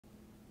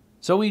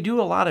So we do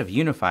a lot of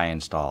UniFi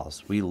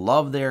installs. We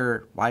love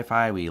their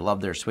Wi-Fi, we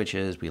love their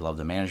switches, we love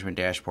the management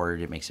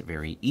dashboard. It makes it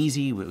very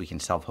easy. We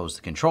can self-host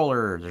the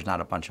controller. There's not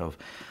a bunch of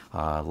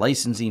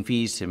licensing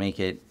fees to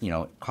make it,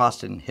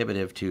 cost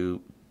inhibitive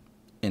to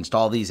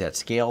install these at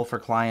scale for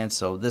clients.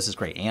 So this is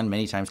great. And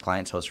many times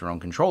clients host their own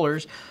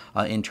controllers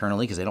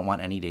internally because they don't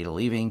want any data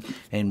leaving.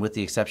 And with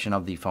the exception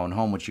of the phone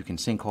home, which you can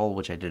sinkhole,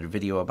 which I did a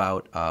video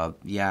about,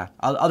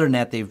 other than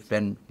that, they've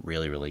been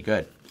really, really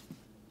good.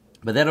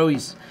 But that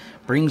always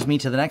brings me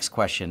to the next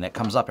question that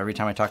comes up every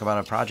time I talk about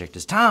a project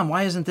is, Tom,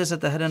 why isn't this at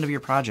the head end of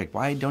your project?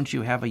 Why don't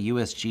you have a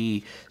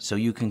USG so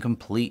you can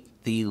complete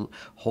the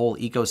whole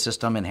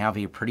ecosystem and have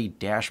a pretty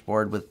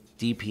dashboard with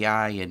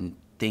DPI and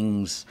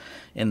things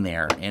in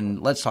there?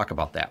 And let's talk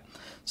about that.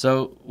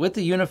 So with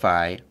the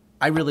UniFi,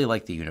 I really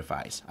like the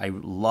UniFis. I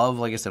love,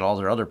 like I said, all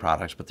their other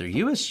products, but their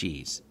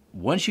USGs,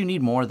 once you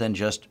need more than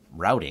just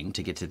routing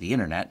to get to the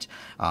internet,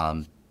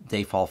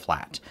 they fall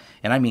flat.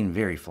 And I mean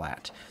very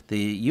flat.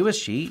 The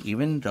USG,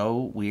 even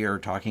though we are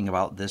talking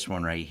about this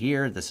one right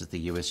here, this is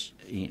the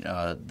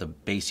the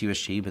base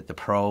USG, but the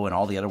Pro and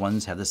all the other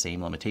ones have the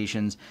same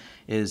limitations,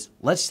 is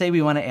let's say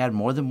we want to add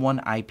more than one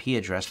IP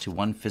address to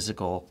one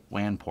physical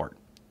WAN port.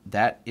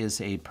 That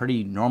is a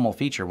pretty normal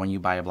feature when you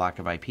buy a block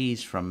of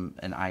IPs from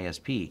an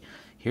ISP.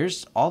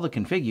 Here's all the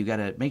config. You got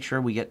to make sure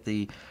we get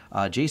the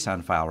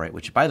JSON file right,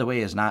 which, by the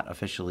way, is not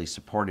officially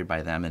supported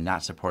by them and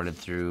not supported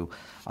through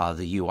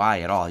the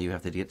UI at all. You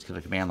have to get to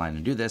the command line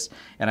and do this.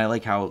 And I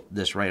like how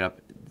this right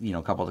up,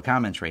 a couple of the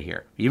comments right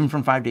here, even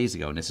from 5 days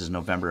ago, and this is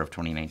November of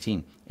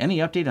 2019. Any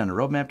update on the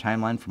roadmap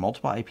timeline for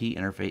multiple IP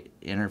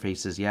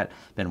interfaces yet?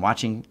 Been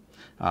watching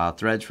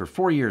threads for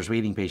 4 years,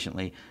 waiting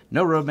patiently.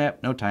 No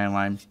roadmap, no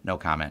timeline, no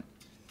comment.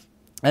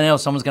 I know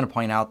someone's going to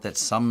point out that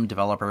some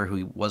developer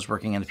who was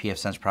working on the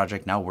pfSense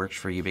project now works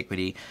for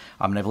Ubiquiti,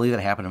 and I believe that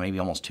happened maybe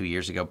almost 2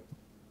 years ago.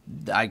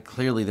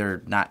 Clearly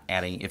they're not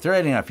adding, if they're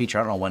adding a feature,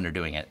 I don't know when they're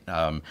doing it,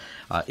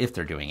 if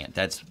they're doing it.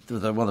 That's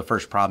one of the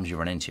first problems you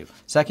run into.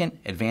 Second,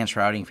 advanced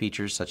routing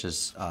features such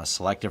as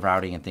selective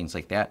routing and things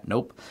like that.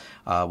 Nope.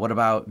 What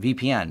about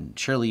VPN?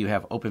 Surely you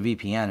have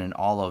OpenVPN and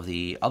all of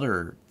the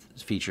other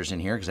features in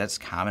here because that's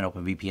common.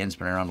 OpenVPN's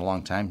been around a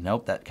long time.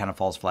 Nope, that kind of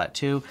falls flat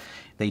too.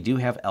 They do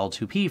have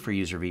L2P for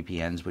user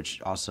VPNs,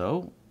 which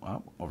also,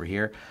 over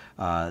here,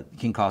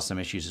 can cause some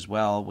issues as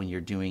well. When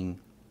you're doing,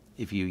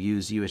 if you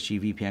use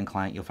USG VPN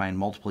client, you'll find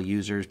multiple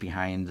users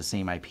behind the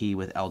same IP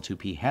with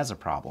L2P has a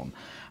problem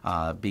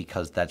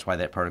because that's why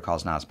that protocol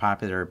is not as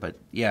popular. But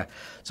yeah,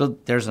 so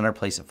there's another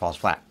place that falls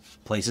flat.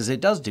 Places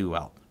it does do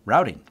well.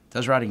 Routing.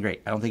 Does routing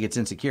great. I don't think it's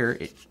insecure.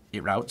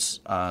 It routes.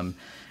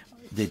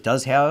 It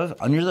does have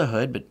under the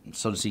hood, but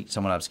so to speak,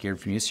 somewhat obscured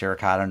from you,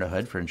 Sericot under the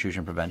hood for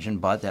intrusion prevention,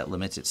 but that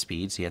limits its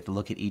speed. So you have to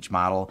look at each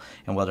model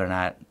and whether or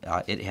not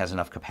it has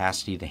enough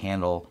capacity to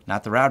handle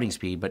not the routing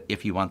speed, but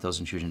if you want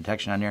those intrusion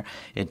detection on there.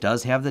 It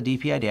does have the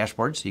DPI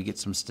dashboard, so you get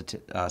some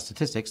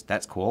statistics.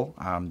 That's cool.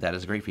 That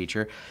is a great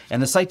feature.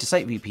 And the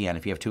site-to-site VPN,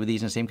 if you have two of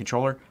these in the same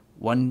controller,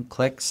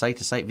 one-click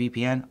site-to-site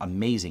VPN,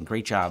 amazing.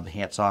 Great job.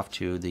 Hats off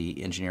to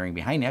the engineering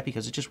behind that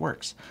because it just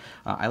works.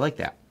 I like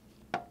that.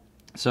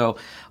 So,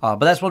 but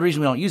that's one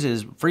reason we don't use it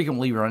is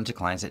frequently we run into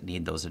clients that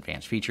need those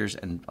advanced features.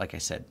 And like I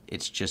said,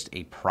 it's just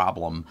a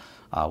problem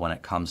when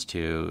it comes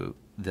to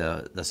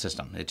the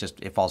system.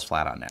 It falls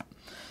flat on that.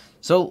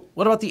 So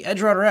what about the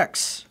EdgeRouter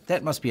X?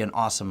 That must be an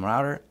awesome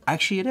router.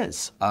 Actually, it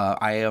is.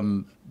 I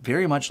am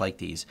very much like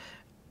these,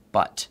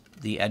 but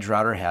the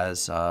EdgeRouter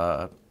has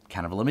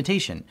kind of a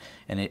limitation,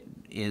 and it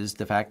is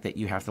the fact that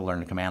you have to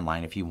learn the command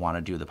line if you want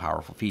to do the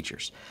powerful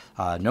features.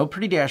 No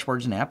pretty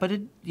dashboards in that, but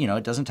it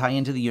doesn't tie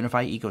into the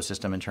UniFi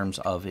ecosystem in terms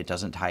of it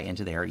doesn't tie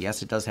into there.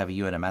 Yes, it does have a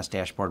UNMS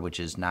dashboard, which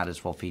is not as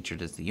full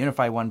featured as the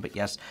UniFi one, but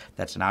yes,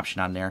 that's an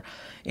option on there.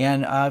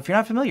 And if you're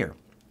not familiar,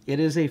 it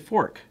is a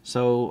fork.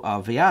 So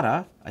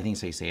Viata, I think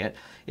is how you say it,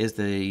 is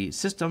the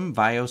system,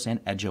 Vios,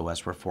 and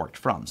EdgeOS were forked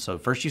from. So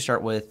first you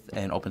start with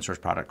an open source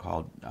product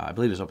called, I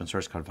believe it's open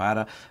source, called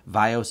Viata.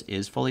 Vios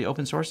is fully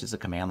open source. It's a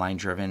command line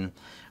driven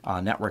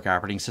network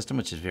operating system,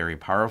 which is very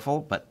powerful,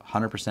 but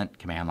 100%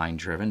 command line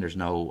driven. There's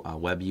no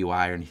web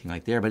UI or anything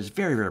like there, but it's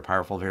very, very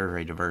powerful, very,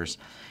 very diverse.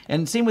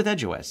 And same with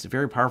EdgeOS. It's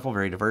very powerful,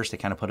 very diverse. They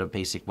kind of put a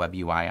basic web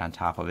UI on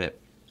top of it.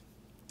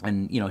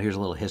 And, here's a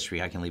little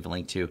history I can leave a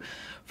link to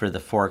for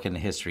the fork and the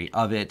history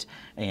of it.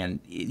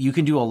 And you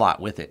can do a lot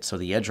with it. So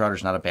the EdgeRouter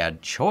is not a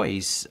bad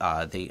choice.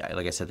 Like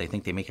I said, they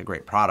think they make a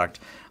great product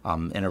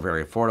and are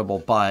very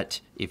affordable. But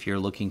if you're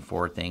looking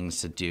for things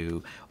to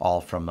do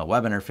all from the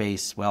web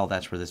interface, well,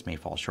 that's where this may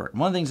fall short. And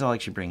one of the things I'll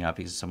actually bring up,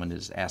 because someone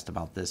has asked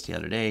about this the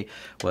other day,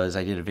 was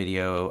I did a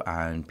video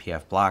on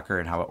PF Blocker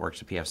and how it works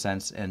with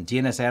pfSense. And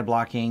DNS ad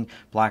blocking,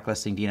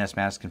 blacklisting, DNS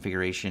mask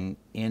configuration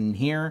in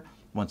here,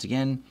 once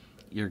again,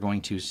 you're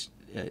going to,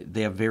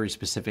 they have very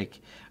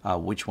specific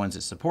which ones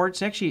it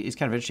supports. Actually, it's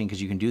kind of interesting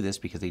because you can do this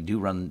because they do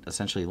run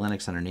essentially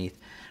Linux underneath.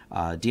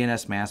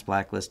 DNS mask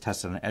blacklist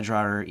tested on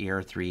EdgeRouter,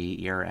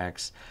 ER3,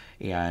 ERX,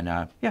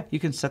 and yeah, you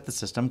can set the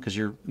system because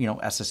you're,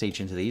 SSH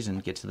into these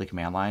and get to the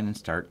command line and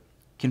start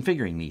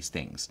configuring these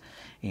things.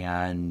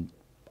 And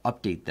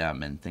update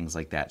them and things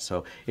like that.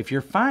 So if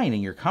you're fine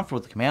and you're comfortable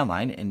with the command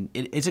line, and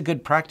it's a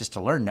good practice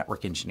to learn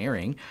network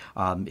engineering,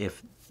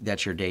 if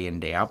that's your day in,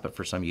 day out. But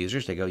for some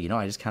users, they go,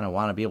 I just kind of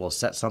want to be able to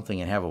set something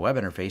and have a web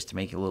interface to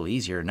make it a little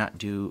easier, not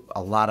do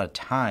a lot of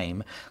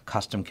time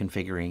custom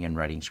configuring and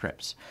writing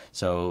scripts.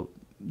 So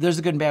there's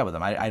a good and bad with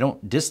them. I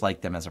don't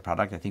dislike them as a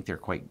product. I think they're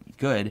quite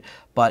good.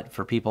 But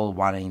for people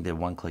wanting the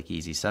one-click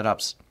easy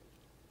setups,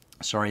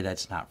 sorry,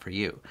 that's not for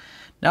you.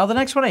 Now, the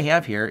next one I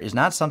have here is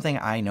not something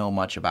I know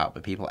much about,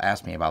 but people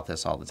ask me about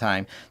this all the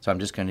time, so I'm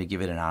just going to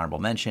give it an honorable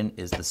mention,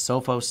 is the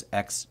Sophos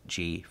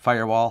XG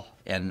Firewall,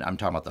 and I'm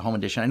talking about the Home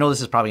Edition. I know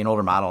this is probably an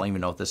older model. I don't even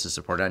know if this is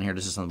supported on here.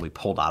 This is something we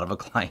pulled out of a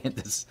client,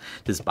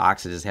 this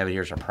box. I just have it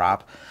here as a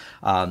prop.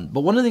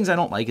 But one of the things I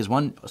don't like is,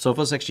 one,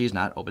 Sophos XG is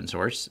not open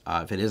source.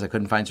 If it is, I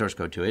couldn't find source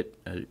code to it.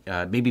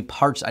 Maybe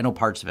parts, I know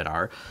parts of it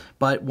are,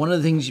 but one of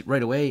the things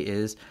right away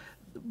is,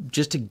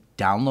 just to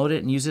download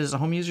it and use it as a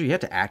home user, you have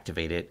to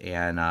activate it,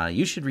 and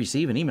you should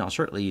receive an email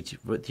shortly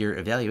with your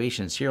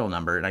evaluation serial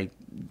number. And I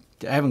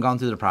haven't gone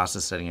through the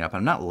process setting it up.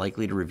 I'm not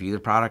likely to review the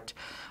product.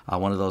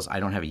 One of those,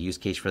 I don't have a use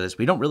case for this.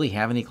 We don't really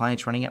have any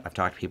clients running it. I've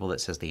talked to people that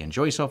says they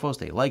enjoy Sophos,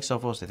 they like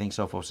Sophos, they think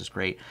Sophos is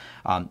great.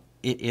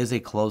 It is a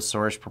closed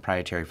source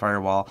proprietary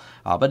firewall,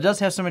 but it does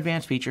have some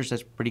advanced features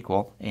that's pretty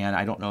cool. And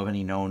I don't know of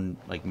any known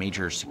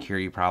major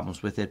security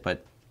problems with it,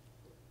 but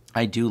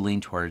I do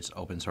lean towards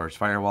open source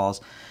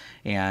firewalls.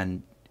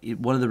 And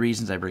one of the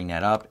reasons I bring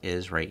that up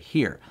is right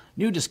here.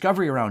 New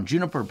discovery around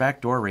Juniper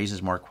backdoor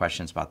raises more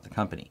questions about the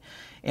company.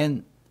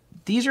 And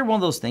these are one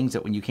of those things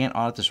that when you can't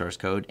audit the source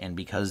code, and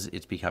because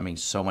it's becoming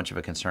so much of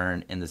a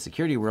concern in the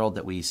security world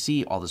that we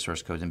see all the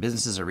source codes, and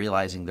businesses are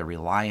realizing the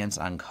reliance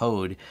on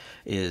code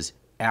is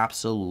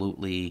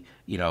absolutely,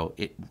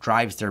 it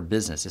drives their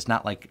business. It's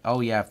not like, oh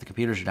yeah, if the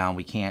computers are down,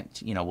 we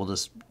can't, we'll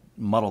just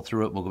muddle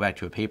through it, we'll go back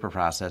to a paper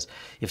process.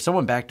 If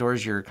someone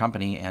backdoors your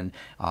company and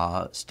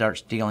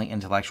starts stealing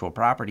intellectual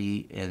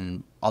property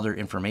and other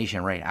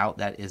information right out,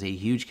 that is a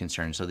huge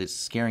concern. So it's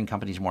scaring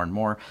companies more and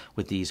more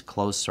with these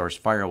closed source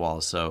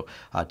firewalls. So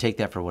take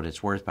that for what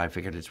it's worth, but I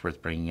figured it's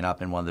worth bringing it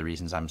up, and one of the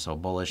reasons I'm so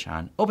bullish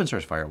on open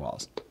source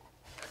firewalls.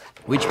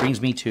 Which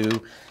brings me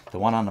to the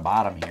one on the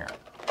bottom here.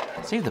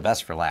 Save the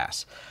best for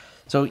last.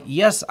 So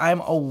yes, I'm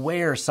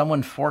aware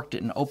someone forked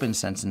it in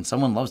pfsense, and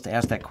someone loves to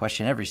ask that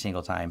question every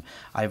single time.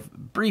 I've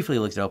briefly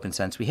looked at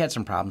pfsense. We had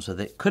some problems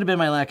with it. Could have been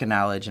my lack of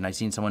knowledge, and I've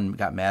seen someone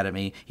got mad at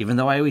me, even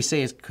though I always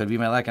say it could be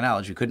my lack of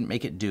knowledge. We couldn't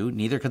make it do.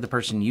 Neither could the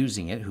person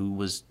using it,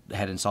 who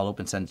had installed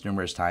pfsense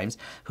numerous times,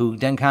 who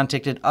then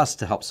contacted us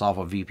to help solve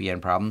a VPN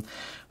problem,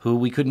 who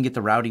we couldn't get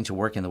the routing to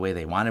work in the way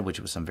they wanted, which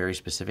was some very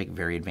specific,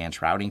 very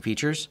advanced routing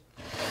features.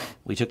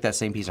 We took that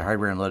same piece of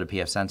hardware and loaded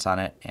pfsense on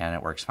it, and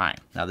it works fine.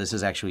 Now, this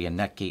is actually a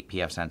Netgate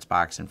pfsense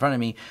box in front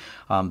of me,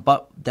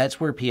 but that's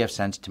where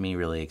pfsense, to me,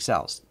 really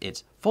excels.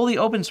 It's fully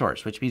open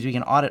source, which means we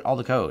can audit all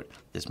the code.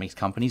 This makes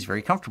companies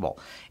very comfortable.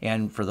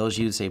 And for those of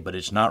you who say, but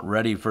it's not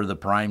ready for the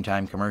prime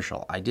time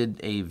commercial, I did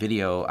a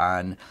video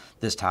on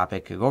this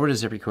topic. Go over to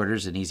ZipRecruiter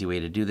is an easy way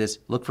to do this.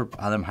 Look for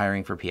them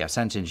hiring for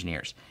pfsense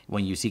engineers.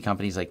 When you see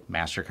companies like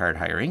MasterCard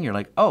hiring, you're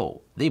like,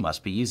 oh, they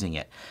must be using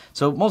it.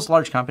 So most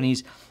large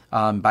companies,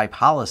 by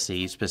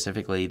policy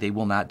specifically, they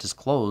will not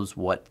disclose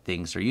what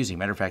things they're using.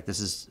 Matter of fact,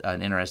 this is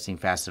an interesting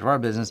facet of our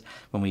business.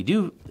 When we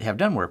have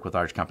done work with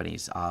large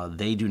companies,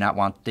 they do not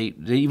want,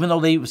 even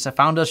though they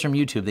found us from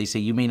YouTube, they say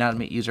you may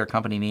not use our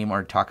company name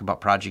or talk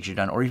about projects you've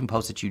done, or even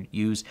post that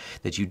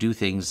you do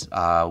things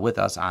with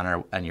us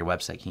on your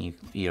website. Can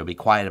you be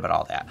quiet about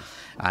all that?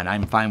 And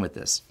I'm fine with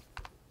this.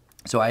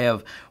 So I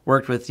have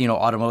worked with,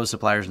 automotive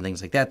suppliers and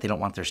things like that. They don't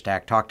want their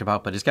stack talked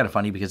about, but it's kind of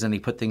funny because then they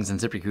put things in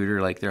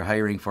ZipRecruiter like they're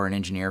hiring for an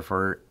engineer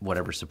for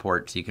whatever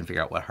support, so you can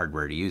figure out what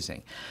hardware you're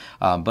using.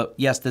 But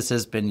yes, this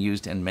has been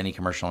used in many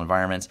commercial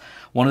environments.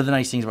 One of the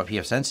nice things about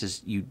pfsense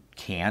is you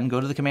can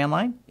go to the command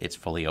line. It's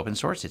fully open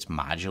source. It's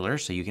modular,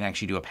 so you can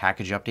actually do a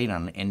package update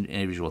on an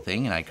individual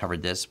thing. And I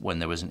covered this when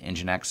there was an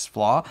Nginx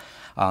flaw,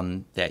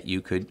 that you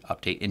could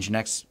update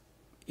Nginx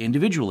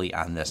individually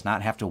on this,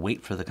 not have to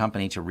wait for the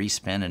company to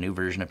respin a new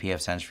version of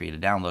pfsense for you to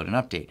download and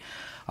update.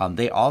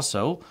 They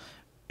also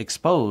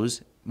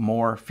expose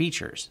more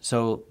features.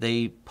 So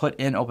they put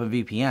in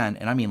OpenVPN,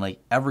 and I mean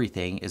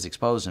everything is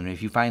exposed. And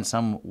if you find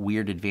some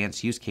weird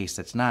advanced use case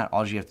that's not,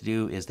 all you have to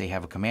do is they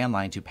have a command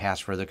line to pass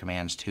further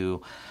commands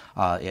to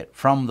it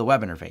from the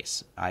web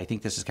interface. I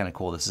think this is kind of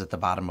cool. This is at the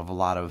bottom of a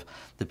lot of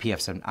the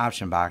pfSense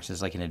option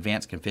boxes, like an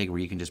advanced config where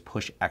you can just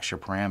push extra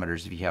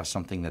parameters if you have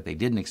something that they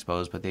didn't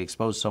expose, but they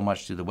expose so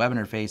much through the web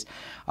interface.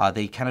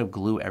 They kind of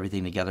glue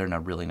everything together in a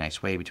really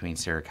nice way between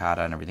Suricata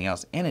and everything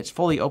else, and it's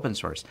fully open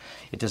source.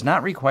 It does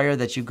not require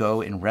that you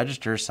go and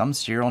register some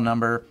serial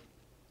number,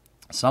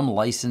 some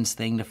license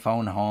thing to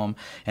phone home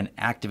and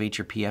activate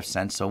your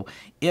pfSense. So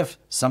if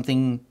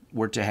something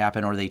were to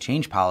happen or they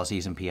change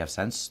policies in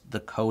pfSense, the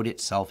code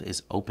itself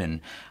is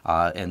open.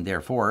 And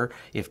therefore,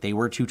 if they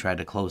were to try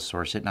to close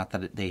source it, not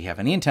that they have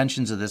any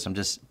intentions of this, I'm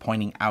just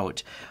pointing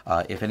out,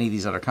 if any of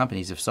these other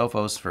companies, if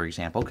Sophos, for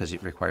example, because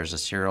it requires a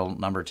serial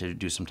number to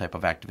do some type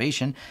of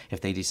activation,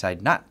 if they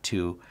decide not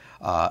to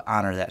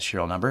honor that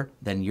serial number,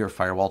 then your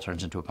firewall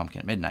turns into a pumpkin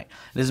at midnight.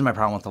 This is my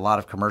problem with a lot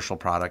of commercial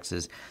products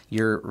is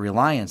your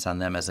reliance on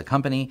them as a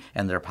company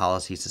and their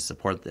policies to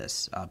support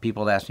this.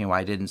 People have asked me why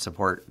I didn't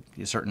support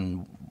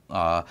certain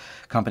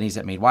companies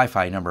that made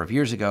Wi-Fi a number of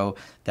years ago,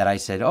 that I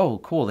said, oh,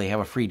 cool, they have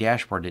a free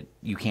dashboard that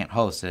you can't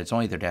host, and it's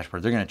only their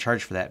dashboard. They're going to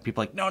charge for that.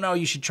 People are like, no,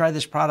 you should try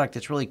this product.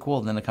 It's really cool.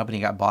 And then the company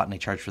got bought and they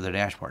charged for their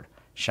dashboard.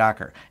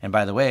 Shocker. And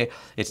by the way,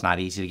 it's not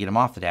easy to get them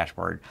off the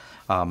dashboard.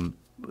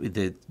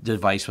 The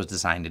device was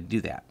designed to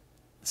do that.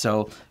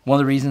 So one of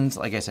the reasons,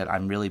 like I said,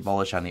 I'm really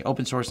bullish on the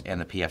open source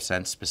and the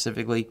pfSense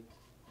specifically.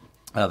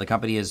 The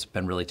company has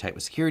been really tight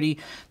with security.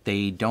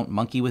 They don't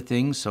monkey with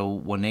things. So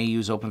when they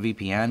use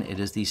OpenVPN, it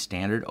is the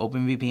standard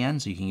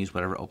OpenVPN. So you can use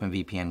whatever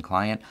OpenVPN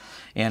client.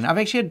 And I've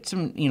actually had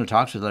some,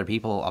 talks with other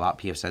people about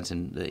pfSense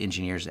and the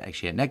engineers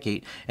actually at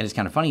Netgate. And it's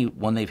kind of funny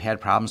when they've had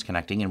problems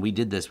connecting. And we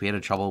did this. We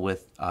had trouble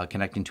with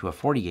connecting to a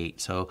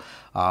FortiGate. So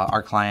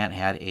our client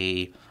had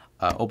a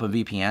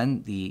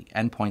OpenVPN, the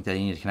endpoint that they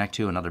needed to connect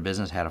to, another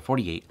business had a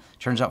FortiGate.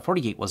 Turns out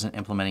FortiGate wasn't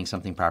implementing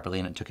something properly,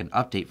 and it took an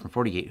update from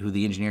FortiGate, who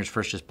the engineers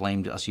first just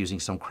blamed us using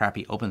some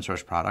crappy open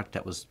source product.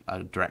 That was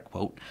a direct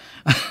quote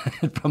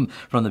from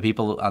the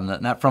people on the,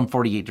 not from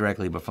FortiGate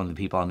directly, but from the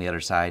people on the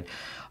other side.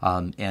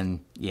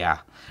 And yeah,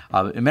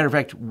 as a matter of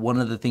fact,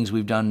 one of the things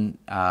we've done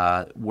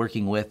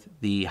working with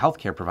the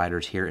healthcare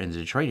providers here in the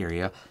Detroit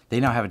area, they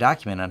now have a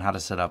document on how to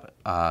set up,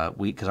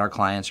 because our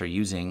clients are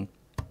using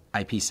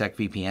IPsec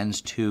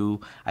VPNs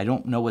to, I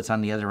don't know what's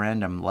on the other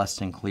end. I'm less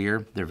than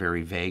clear. They're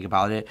very vague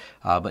about it,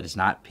 but it's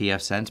not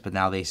pfSense, but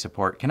now they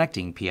support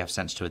connecting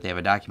pfSense to it. They have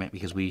a document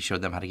because we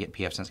showed them how to get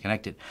pfSense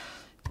connected.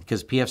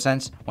 Because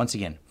pfSense, once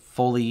again,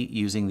 fully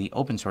using the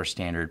open source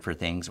standard for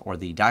things, or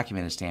the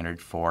documented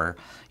standard for,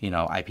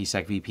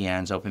 IPsec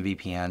VPNs,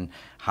 OpenVPN,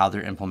 how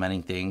they're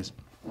implementing things.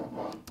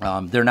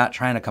 They're not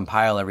trying to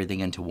compile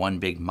everything into one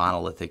big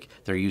monolithic.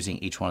 They're using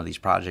each one of these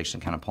projects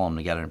and kind of pull them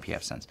together in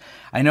pfSense.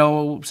 I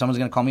know someone's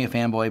going to call me a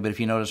fanboy, but if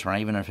you notice, we're not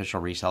even an official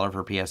reseller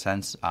for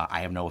pfSense. I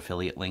have no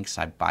affiliate links.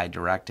 I buy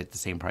direct at the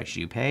same price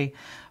you pay.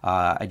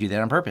 I do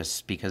that on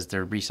purpose because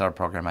their reseller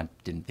program I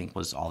didn't think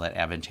was all that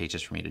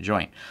advantageous for me to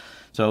join.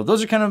 So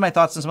those are kind of my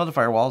thoughts on some of the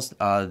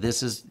firewalls.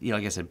 This is,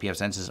 like I said,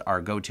 pfSense is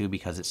our go-to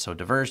because it's so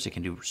diverse. It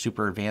can do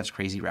super advanced,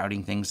 crazy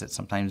routing things that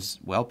sometimes,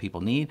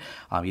 people need.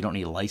 You don't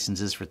need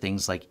licenses for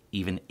things like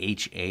even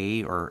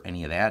HA or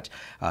any of that.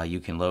 You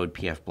can load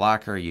PF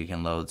Blocker. You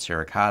can load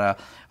Suricata.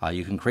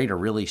 You can create a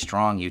really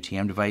strong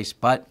UTM device,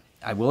 but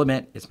I will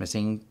admit it's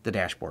missing the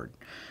dashboard.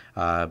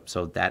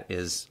 So that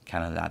is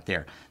kind of not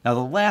there. Now,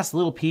 the last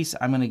little piece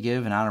I'm going to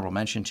give an honorable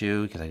mention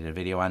to, because I did a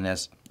video on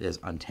this, is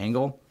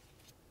Untangle.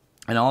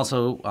 And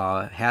also,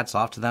 hats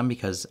off to them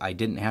because I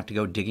didn't have to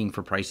go digging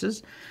for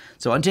prices.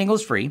 So Untangle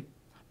is free,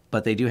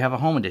 but they do have a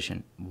home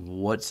edition.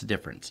 What's the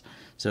difference?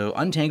 So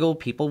Untangle,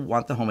 people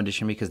want the home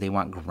edition because they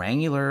want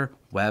granular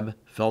web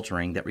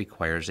filtering that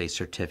requires a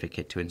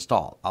certificate to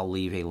install. I'll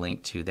leave a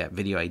link to that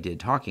video I did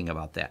talking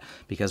about that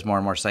because more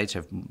and more sites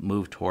have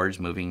moved towards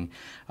moving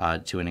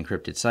to an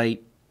encrypted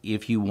site.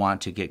 If you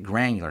want to get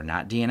granular,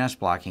 not DNS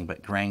blocking,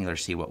 but granular,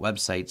 see what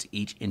websites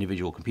each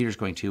individual computer is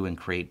going to and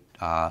create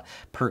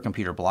per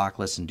computer block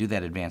lists and do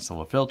that advanced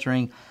level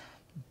filtering,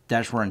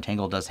 that's where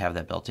Untangle does have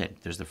that built in.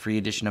 There's the free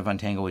edition of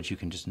Untangle, which you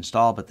can just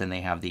install, but then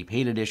they have the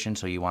paid edition,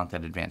 so you want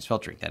that advanced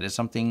filtering. That is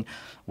something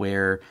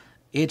where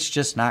it's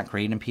just not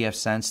great in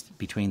pfSense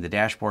between the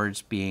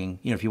dashboards being,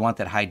 if you want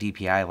that high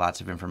DPI, lots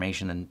of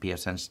information, then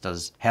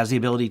pfSense has the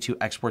ability to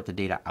export the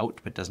data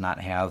out, but does not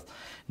have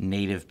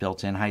native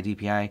built-in high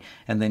DPI.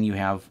 And then you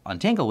have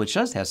Untangle, which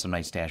does have some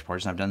nice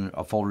dashboards. And I've done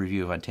a full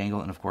review of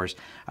Untangle. And of course,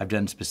 I've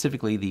done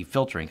specifically the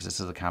filtering, because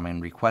this is a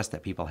common request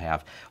that people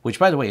have, which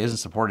by the way, isn't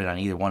supported on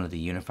either one of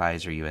the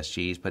UniFis or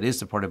USGs, but is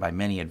supported by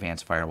many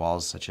advanced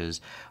firewalls, such as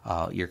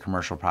your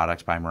commercial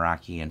products by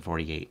Meraki and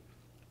FortiGate.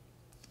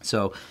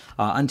 So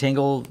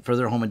Untangle for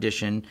their home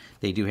edition,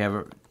 they do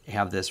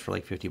have this for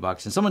like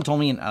 $50. And someone told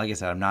me, and like I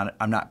said,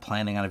 I'm not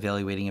planning on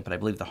evaluating it, but I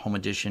believe the home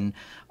edition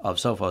of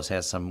Sophos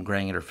has some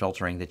granular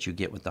filtering that you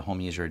get with the home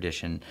user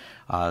edition,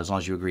 as long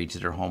as you agree to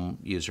their home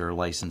user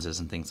licenses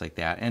and things like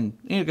that. And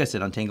like I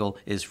said, Untangle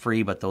is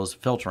free, but those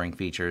filtering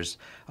features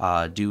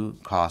do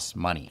cost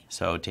money.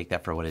 So take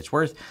that for what it's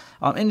worth,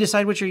 and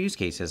decide what your use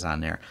case is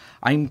on there.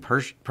 I'm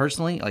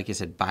personally, like I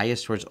said,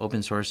 biased towards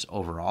open source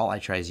overall. I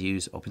try to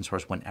use open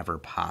source whenever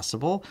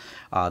possible.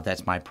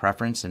 That's my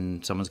preference,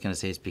 and someone's going to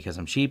say it's because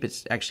I'm cheap.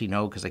 It's actually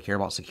no, because I care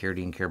about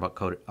security and care about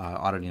code,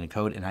 auditing the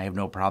code, and I have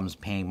no problems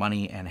paying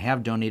money and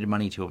have donated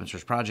money to open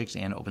source projects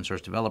and open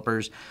source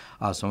developers.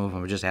 Some of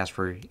them have just asked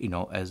for,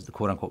 as the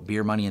quote unquote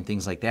beer money and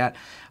things like that.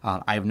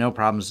 I have no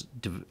problems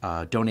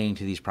donating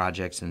to these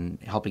projects and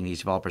helping these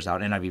developers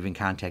out, and I've even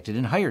contacted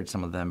and hired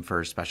some of them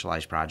for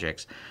specialized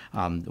projects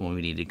when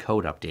we needed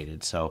code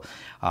updated. So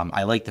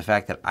I like the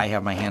fact that I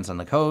have my hands on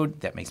the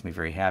code. That makes me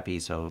very happy.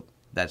 So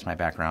that's my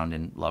background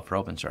and love for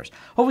open source.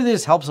 Hopefully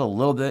this helps a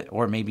little bit,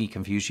 or maybe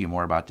confuse you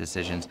more about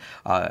decisions.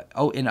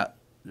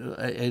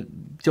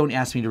 don't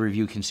ask me to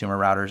review consumer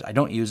routers. I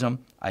don't use them.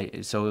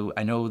 So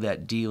I know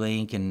that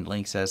D-Link and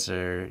Linksys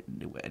are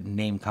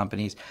name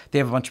companies. They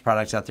have a bunch of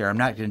products out there. I'm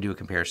not going to do a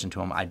comparison to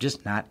them. I'm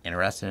just not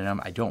interested in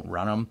them. I don't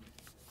run them.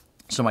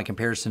 So my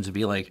comparisons would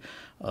be like,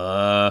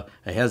 it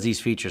has these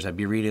features. I'd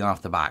be reading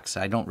off the box.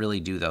 I don't really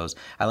do those.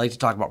 I like to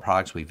talk about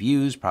products we've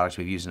used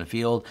in the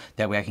field.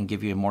 That way I can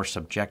give you a more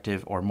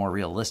subjective or more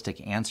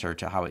realistic answer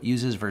to how it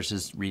uses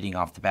versus reading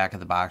off the back of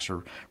the box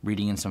or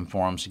reading in some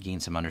forums to gain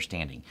some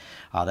understanding.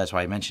 That's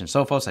why I mentioned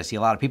Sophos. I see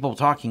a lot of people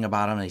talking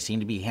about them. They seem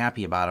to be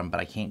happy about them, but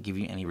I can't give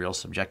you any real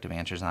subjective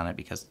answers on it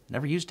because I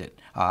never used it.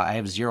 I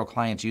have 0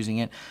 clients using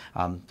it.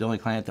 The only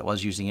client that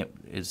was using it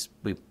is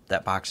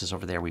that box is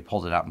over there. We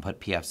pulled it out and put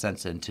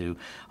pfsense in to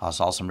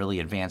solve some really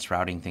advanced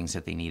routing things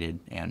that they needed,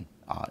 and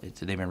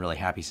they've been really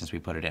happy since we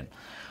put it in.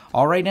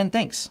 All right, and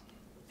thanks.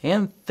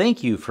 And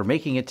thank you for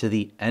making it to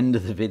the end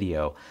of the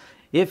video.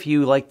 If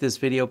you like this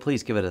video,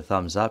 please give it a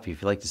thumbs up.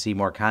 If you'd like to see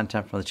more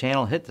content from the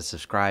channel, hit the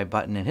subscribe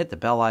button and hit the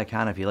bell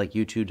icon if you'd like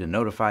YouTube to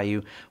notify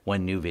you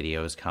when new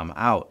videos come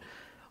out.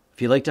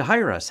 If you'd like to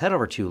hire us, head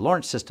over to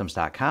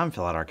lawrencesystems.com,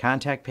 fill out our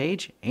contact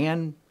page,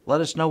 and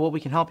let us know what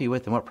we can help you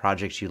with and what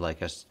projects you'd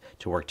like us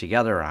to work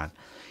together on.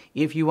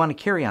 If you want to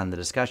carry on the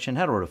discussion,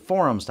 head over to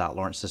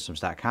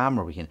forums.lawrencesystems.com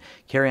where we can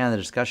carry on the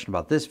discussion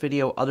about this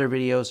video, other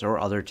videos, or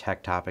other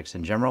tech topics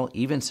in general.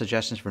 Even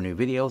suggestions for new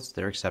videos,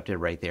 they're accepted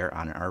right there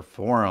on our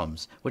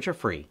forums, which are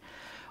free.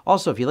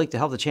 Also, if you'd like to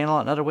help the channel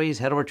out in other ways,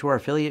 head over to our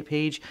affiliate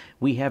page.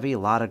 We have a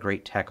lot of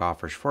great tech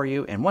offers for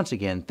you. And once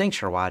again, thanks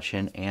for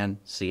watching and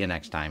see you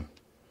next time.